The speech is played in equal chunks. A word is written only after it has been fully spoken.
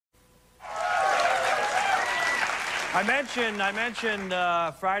I mentioned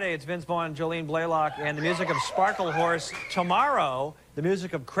Friday, it's Vince Vaughn, Jolene Blalock, and the music of Sparkle Horse. Tomorrow, the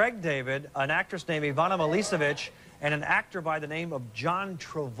music of Craig David, an actress named Ivana Milicevic, and an actor by the name of John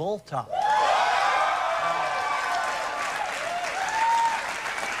Travolta.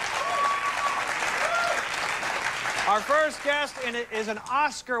 Our first guest is an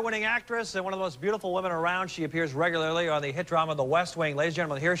Oscar-winning actress and one of the most beautiful women around. She appears regularly on the hit drama The West Wing. Ladies and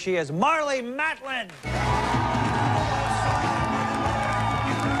gentlemen, here she is, Marlee Matlin.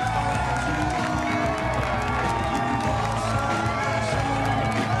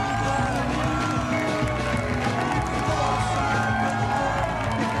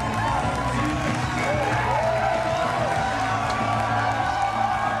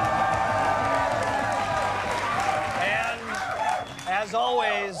 As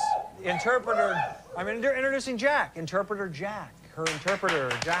always, I'm introducing Jack, interpreter Jack, her interpreter,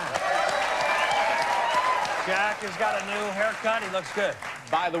 Jack. Jack has got a new haircut, he looks good.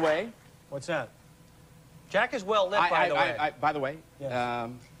 By the way. What's that? Jack is well lit, by the way. By the way, yes.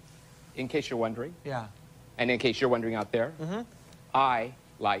 In case you're wondering. Yeah. And in case you're wondering out there, I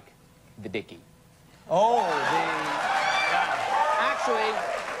like the Dickie. Oh,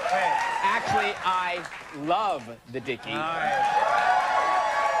 Actually, I love the Dickie. All right.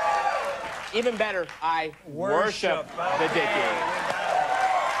 Even better, I worship the Dickie.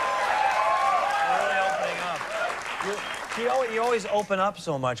 Really opening up. You always open up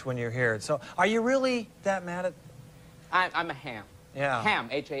so much when you're here. So, are you really that mad at... I'm a ham. Yeah. Ham,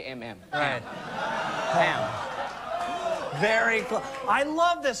 H-A-M-M. Right. Ham. Very close. I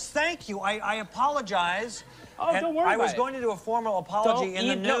love this. Thank you. I apologize. Oh, don't worry about it. I was going to do a formal apology in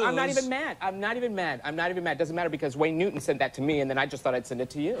the news. No, I'm not even mad. I'm not even mad. I'm not even mad. Doesn't matter because Wayne Newton sent that to me, and then I just thought I'd send it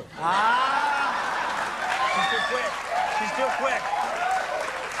to you. Ah! She's too quick. She's too quick.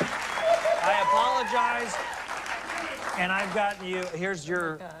 I apologize. And I've gotten you, here's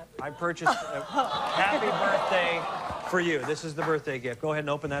your, I purchased a happy birthday for you. This is the birthday gift. Go ahead and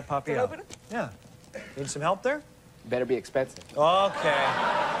open that puppy up. Open it? Yeah. Need some help there? Better be expensive. Okay.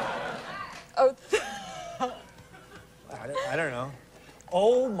 Oh. I don't know.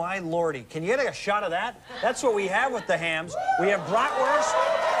 Oh, my lordy. Can you get a shot of that? That's what we have with the hams. We have bratwurst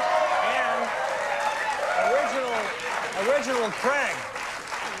and original Craig.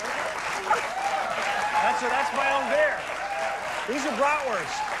 That's my own beer. These are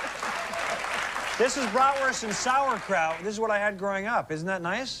bratwurst. This is bratwurst and sauerkraut. This is what I had growing up. Isn't that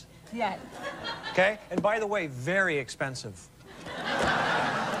nice? Yeah. Okay? And by the way, very expensive.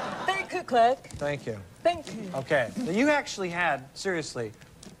 Thank you, Craig. Thank you. Thank you. Okay. Now, you actually had, seriously,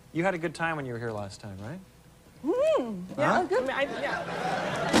 you had a good time when you were here last time, right? Yeah, Huh? good.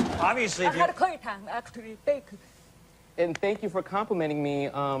 Yeah. Obviously, I had a great time, actually. Thank you. And thank you for complimenting me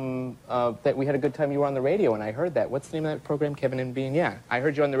that we had a good time. You were on the radio, and I heard that. What's the name of that program, Kevin and Bean? Yeah, I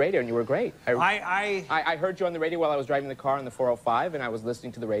heard you on the radio, and you were great. I heard you on the radio while I was driving the car on the 405, and I was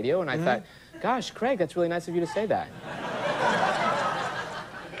listening to the radio, and I thought, gosh, Craig, that's really nice of you to say that.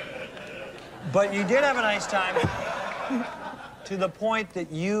 But you did have a nice time to the point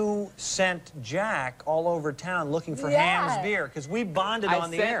that you sent Jack all over town looking for Ham's beer, because we bonded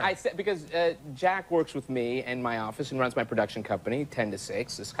on the air. Because Jack works with me in my office and runs my production company, 10 to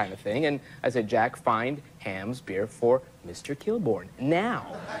 6, this kind of thing. And I said, Jack, find Ham's beer for Mr. Kilborn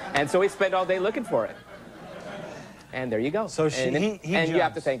now. And so we spent all day looking for it. And there you go. So and you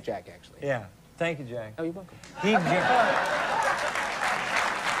have to thank Jack, actually. Yeah. Thank you, Jack. Oh, you're welcome. He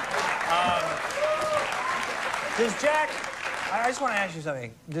does Jack, I just want to ask you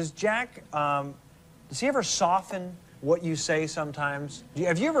something. Does Jack, does he ever soften what you say sometimes?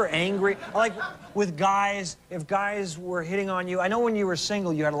 Have you ever angry, like with guys, if guys were hitting on you? I know when you were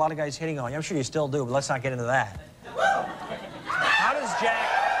single, you had a lot of guys hitting on you. I'm sure you still do, but let's not get into that. How does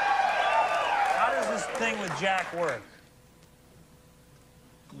this thing with Jack work?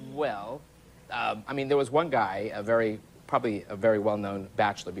 Well, I mean, there was one guy, probably a very well-known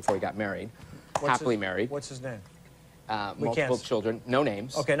bachelor before he got married, happily married. What's his name? Multiple children, no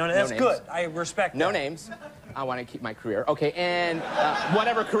names. Okay, no, that's good. I respect that. No names. I want to keep my career. Okay, and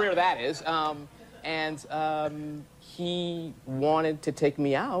whatever career that is. He wanted to take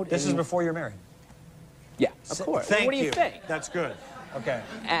me out. This is before you're married? Yeah, of course. Thank you. What do you think? That's good. Okay.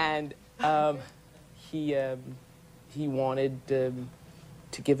 And he wanted to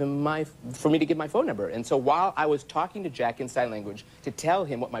give him for me to give my phone number. And so while I was talking to Jack in sign language to tell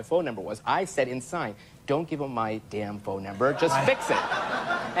him what my phone number was, I said in sign, don't give him my damn phone number, just fix it.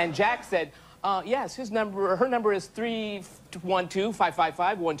 And Jack said, yes, her number is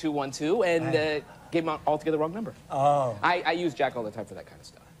 312-555-1212, and gave him altogether the wrong number. Oh. I use Jack all the time for that kind of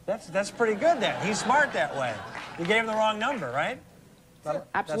stuff. That's pretty good then. He's smart that way. You gave him the wrong number, right? Absolutely.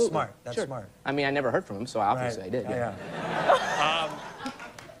 That's smart. That's Sure. smart. I mean, I never heard from him, so obviously I did. Yeah.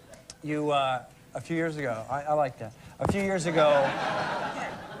 You, a few years ago, I like that. A few years ago,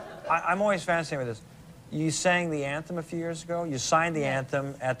 I'm always fascinated with this. You sang the anthem a few years ago. You signed the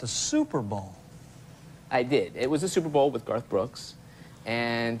anthem at the Super Bowl. I did. It was a Super Bowl with Garth Brooks,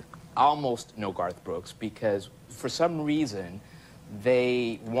 and almost no Garth Brooks because for some reason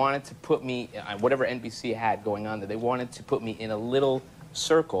they wanted to put me, whatever NBC had going on there, they wanted to put me in a little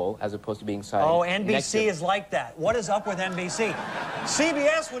circle as opposed to being signed. Oh, NBC is like that. What is up with NBC?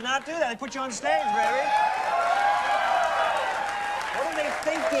 CBS would not do that. They put you on stage, baby. What are they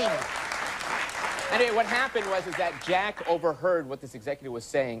thinking? Anyway, what happened was that Jack overheard what this executive was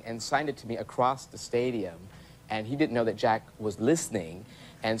saying and signed it to me across the stadium, and he didn't know that Jack was listening,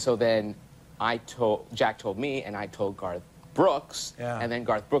 and so then Jack told me, and I told Garth Brooks, and then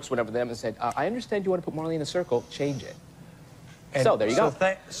Garth Brooks went over to them and said, I understand you want to put Marlee in a circle, change it. And so there you go.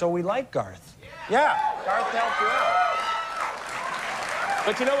 So we like Garth. Yeah, Garth helped you out.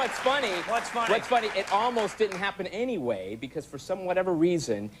 But you know what's funny? What's funny? What's funny, it almost didn't happen anyway, because for whatever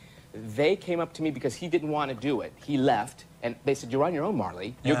reason, they came up to me because he didn't want to do it. He left, and they said, you're on your own,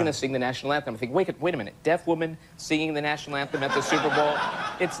 Marlee. You're going to sing the national anthem. I think, wait a minute, deaf woman singing the national anthem at the Super Bowl?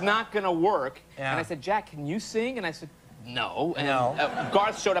 It's not going to work. And I said, Jack, can you sing? And I said, no. And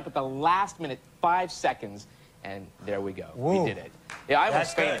Garth showed up at the last minute, 5 seconds, and there we go. Whoa. We did it. Yeah, I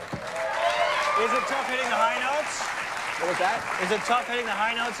was fainted. Is it tough hitting the high notes? What was that? Is it tough hitting the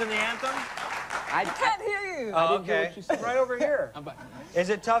high notes in the anthem? I can't hear you. Oh, didn't hear what you said. Right over here. Is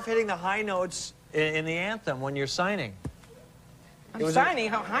it tough hitting the high notes in the anthem when you're signing? I'm signing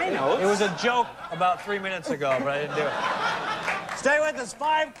how high notes? It was a joke about 3 minutes ago, but I didn't do it. Stay with us.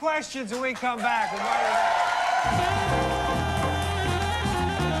 5 questions when we come back. With Marlee.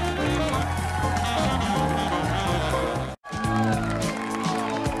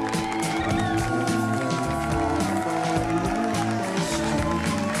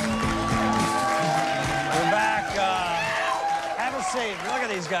 Look at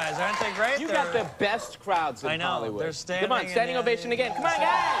these guys, aren't they great? You got the best crowds in Hollywood. They're standing. Come on, standing ovation again. Come on, guys!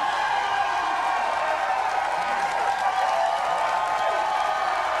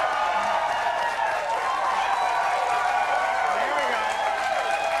 Here we go.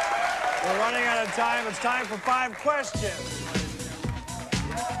 We're running out of time. It's time for 5 questions.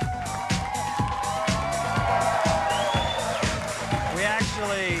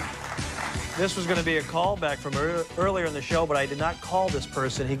 This was going to be a callback from earlier in the show, but I did not call this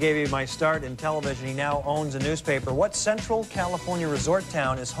person. He gave me my start in television. He now owns a newspaper. What Central California resort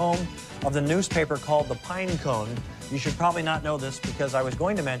town is home of the newspaper called the Pine Cone? You should probably not know this because I was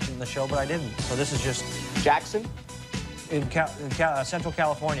going to mention the show, but I didn't. So this is just... Jackson? In Central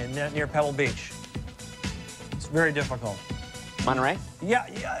California, near Pebble Beach. It's very difficult. Monterey? Yeah,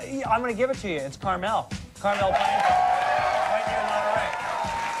 I'm going to give it to you. It's Carmel. Carmel Pine Cone. Right near Monterey.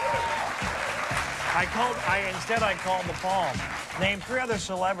 Instead I called the Palm. Name 3 other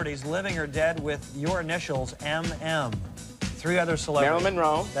celebrities, living or dead, with your initials MM. 3 other celebrities. Marilyn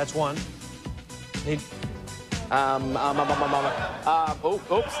Monroe. That's one.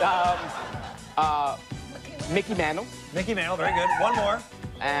 Mickey Mantle. Mickey Mantle, very good. One more.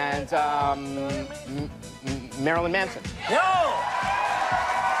 And Marilyn Manson. No!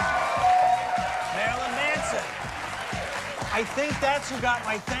 Marilyn Manson. I think that's who got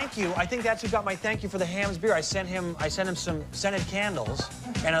my thank you. I think that's who got my thank you for the Hamm's beer. I sent him some scented candles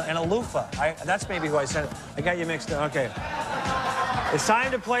and a loofah. That's maybe who I sent it. I got you mixed up. Okay. It's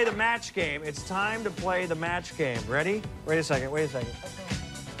time to play the match game. It's time to play the match game. Ready? Wait a second.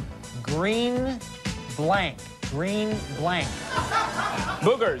 Green blank. Green blank.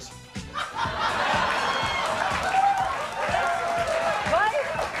 Boogers. What?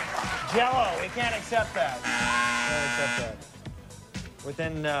 Jell-O. We can't accept that.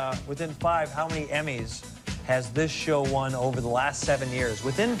 Within 5, how many Emmys has this show won over the last 7 years?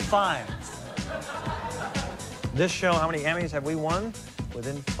 Within 5. This show, how many Emmys have we won?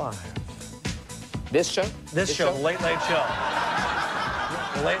 Within 5. This show? This show, The Late Late Show.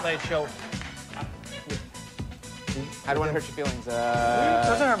 The Late Late Show. I don't want to hurt your feelings. It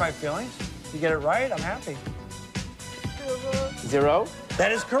doesn't hurt my feelings. You get it right, I'm happy. 0?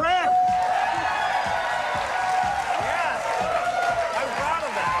 That is correct. Yes. I'm proud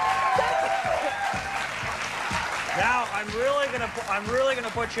of that. Now, I'm really gonna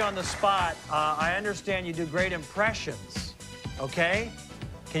put you on the spot. I understand you do great impressions. Okay?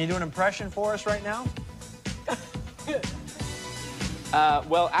 Can you do an impression for us right now?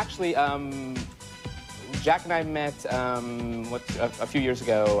 Well, actually, Jack and I met a few years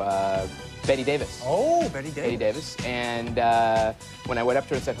ago. Betty Davis. Oh, Betty Davis. Betty Davis. And when I went up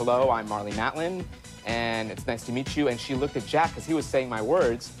to her and said, hello, I'm Marlee Matlin, and it's nice to meet you, and she looked at Jack because he was saying my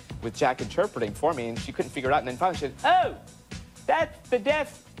words with Jack interpreting for me, and she couldn't figure it out, and then finally she said, oh, that's the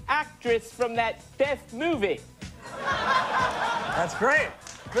deaf actress from that deaf movie. That's great.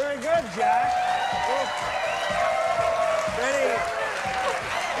 Very good, Jack.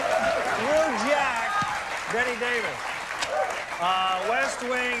 Well, Jack, Betty Davis. West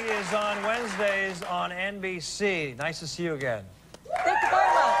Wing is on Wednesdays on NBC. Nice to see you again. Thank you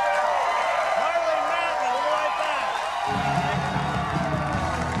very much. Marlee Matlin, we'll be right back.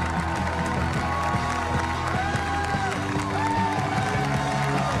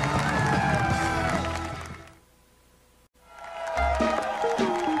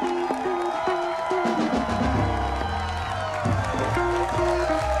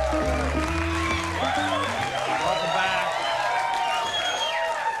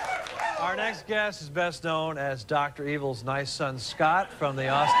 Our next guest is best known as Dr. Evil's nice son, Scott, from the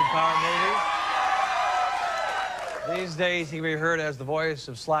Austin Power movie. These days, he can be heard as the voice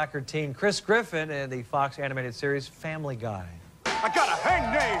of slacker teen Chris Griffin in the Fox animated series Family Guy. I got a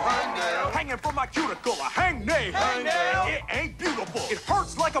hangnail hanging from my cuticle. A hangnail. It ain't beautiful. It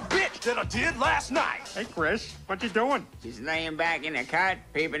hurts like a bitch that I did last night. Hey, Chris, what you doing? Just laying back in the cot,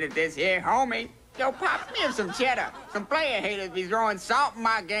 peeping at this here homie. Yo, Pop, me have some cheddar. Some player haters be throwing salt in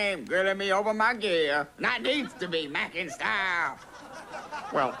my game, grilling me over my gear. Not needs to be Mackin' style.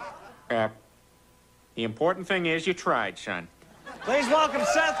 Well, the important thing is you tried, son. Please welcome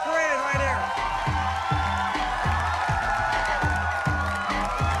Seth Green right here.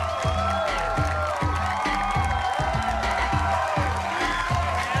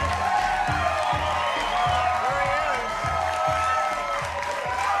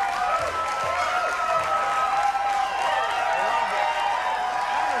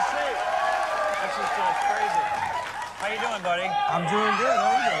 Buddy. I'm doing good. How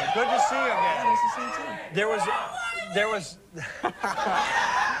are you doing? Good to see you again. Yeah, nice to see you too. There was.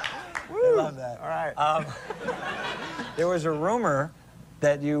 I love that. All right. There was a rumor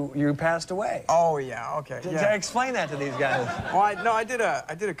that you passed away. Oh yeah. Okay. Yeah. Explain that to these guys. Well, I did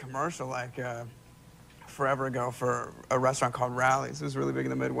a commercial like forever ago for a restaurant called Rally's. It was really big in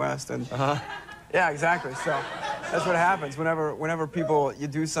the Midwest, and yeah, exactly. So that's what happens whenever people you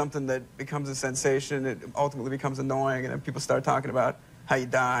do something that becomes a sensation, it ultimately becomes annoying, and then people start talking about how you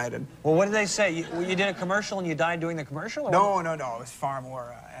died. And well, what did they say? You did a commercial and you died doing the commercial? Or no. It was far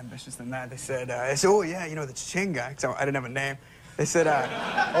more ambitious than that. They said, oh yeah, you know the cha-ching guy. So I didn't have a name. They said,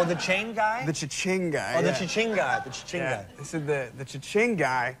 oh, the chain guy? The cha-ching guy. Oh, yeah. the cha-ching guy. The cha-ching guy. They said the cha-ching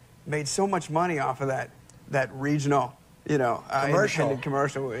guy made so much money off of that regional, independent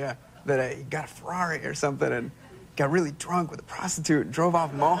commercial, yeah, that he got a Ferrari or something and got really drunk with a prostitute and drove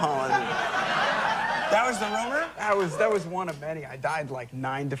off Mulholland. That was the rumor? That was one of many. I died like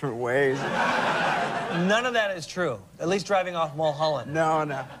 9 different ways. None of that is true. At least driving off Mulholland. No,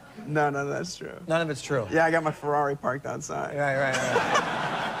 that's true. None of it's true. Yeah, I got my Ferrari parked outside. Right.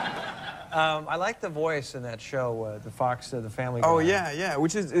 I like the voice in that show, the Fox, the Family Guy. Oh yeah,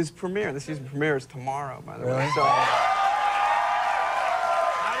 which is premiere. The season premiere is tomorrow, by the way. So,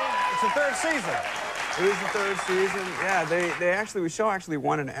 it's the 3rd season. It is the 3rd season. Yeah, the show actually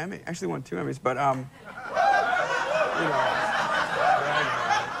won an Emmy. Actually won 2 Emmys, but I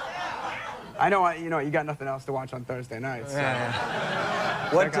know you got nothing else to watch on Thursday nights. So.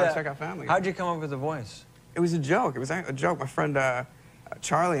 Yeah. Check out Family. How'd you come up with the voice? It was a joke. It was a joke. My friend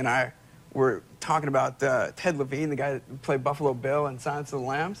Charlie and I were talking about Ted Levine, the guy that played Buffalo Bill in Silence of the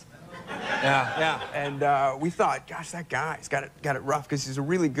Lambs. Yeah. And we thought, gosh, that guy's got it rough because he's a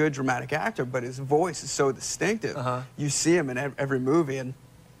really good dramatic actor, but his voice is so distinctive. You see him in every movie, and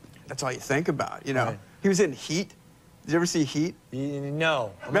that's all you think about. Right. He was in Heat. Did you ever see Heat?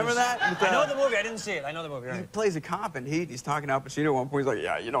 No. Remember that? I know the movie. I didn't see it. I know the movie. He Right. plays a cop in Heat. He's talking to Al Pacino at one point. He's like,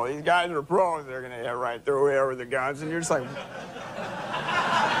 yeah, these guys are pros. They're going to hit right through here with the guns. And you're just like...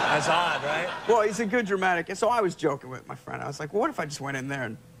 That's odd, right? Well, he's a good dramatic... And so I was joking with my friend. I was like, well, what if I just went in there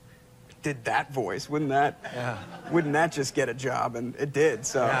and did that voice? Wouldn't that just get a job? And it did,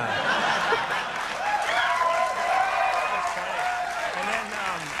 so... Yeah.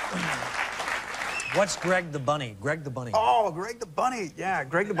 What's Greg the Bunny? Greg the Bunny. Oh, Greg the Bunny. Yeah,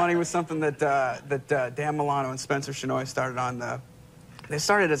 Greg the Bunny was something that Dan Milano and Spencer Chenoy started on. They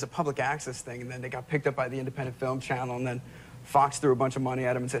started as a public access thing, and then they got picked up by the Independent Film Channel, and then Fox threw a bunch of money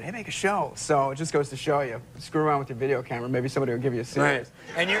at him and said, hey, make a show. So it just goes to show you, screw around with your video camera, maybe somebody will give you a series.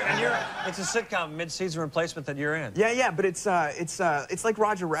 Right. And it's a sitcom mid-season replacement that you're in. Yeah, but it's like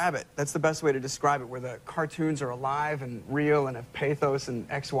Roger Rabbit. That's the best way to describe it, where the cartoons are alive and real and have pathos and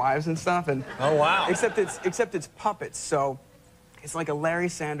ex-wives and stuff. And oh, wow. Except it's puppets, so it's like a Larry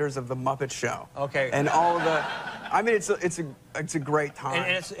Sanders of the Muppet Show. Okay. And all of the, I mean, it's a great time.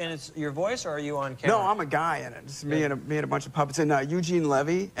 And it's your voice, or are you on camera? No, I'm a guy in it. Just me and a bunch of puppets. And Eugene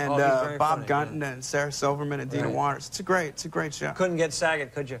Levy and Bob Gunton and Sarah Silverman and Dina Waters. It's a great show. Couldn't get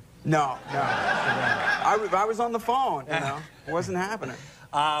Saget, could you? No. I was on the phone, you know. It wasn't happening.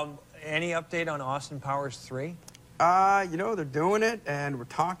 Any update on Austin Powers 3? You know, they're doing it, and we're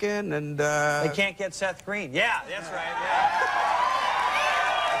talking, and They can't get Seth Green. Yeah, that's right, yeah.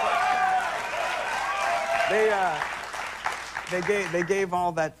 They gave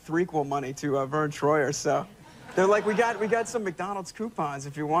all that threequel money to Vern Troyer, so they're like, we got some McDonald's coupons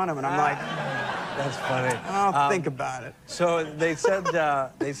if you want them, and I'm like, that's funny. I'll think about it. So they said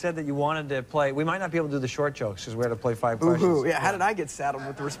that you wanted to play. We might not be able to do the short jokes because we had to play 5 questions. Ooh, yeah. How did I get saddled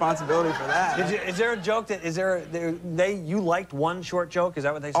with the responsibility for that? Is there a joke that you liked one short joke? Is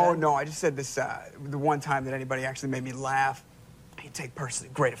that what they said? Oh no, I just said this the one time that anybody actually made me laugh. I take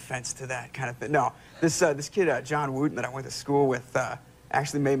personally great offense to that kind of thing. No, this kid John Wooten that I went to school with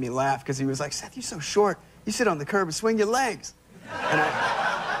actually made me laugh because he was like, Seth, you're so short. You sit on the curb and swing your legs. And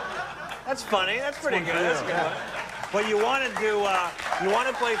that's funny. That's pretty good. That's good. But you want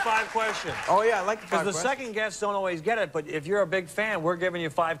to play 5 questions. Oh yeah, I like the 5 questions. Because the second guests don't always get it. But if you're a big fan, we're giving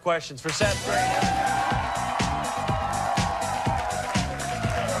you 5 questions for Seth Green.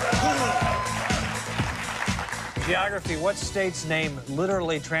 Geography. What state's name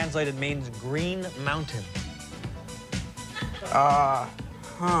literally translated means green mountain?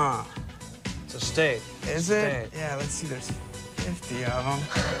 It's a state. Is it? Yeah, let's see. There's 50 of them.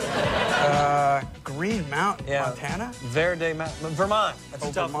 Green Mountain, yeah. Montana? Verde Mountain. Vermont. That's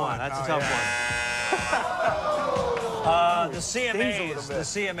a tough one. That's a tough one. The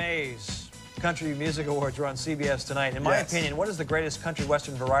CMAs, Country Music Awards, are on CBS tonight. In my opinion, what is the greatest country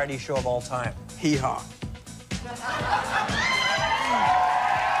western variety show of all time? Hee-haw. That's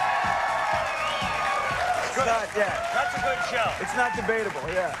a good show. It's not debatable,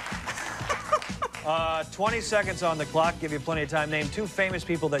 yeah. 20 seconds on the clock. Give you plenty of time. Name 2 famous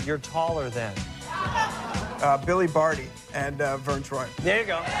people that you're taller than. Billy Barty and Vern Troyer. There you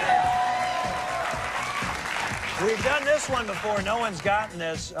go. We've done this one before. No one's gotten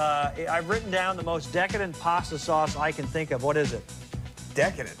this. I've written down the most decadent pasta sauce I can think of. What is it?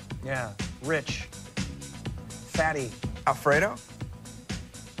 Decadent? Yeah. Rich. Fatty. Alfredo?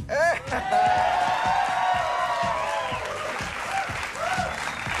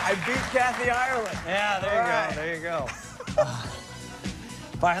 I beat Kathy Ireland. Yeah, there you go.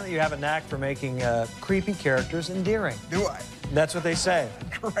 Finally, you have a knack for making creepy characters endearing. Do I? That's what they say.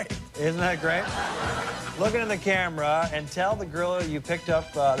 Great. Isn't that great? Look into the camera and tell the girl you picked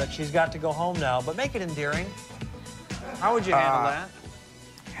up that she's got to go home now, but make it endearing. How would you handle that?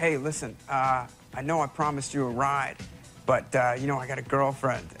 Hey, listen, I know I promised you a ride, but, you know, I got a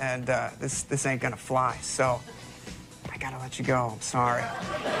girlfriend, and this ain't gonna fly, so I gotta let you go. I'm sorry. That's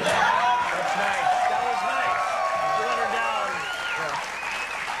nice. That was nice. You let her down.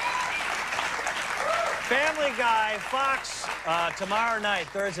 Family Guy, Fox, tomorrow night,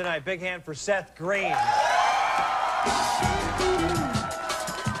 Thursday night. Big hand for Seth Green.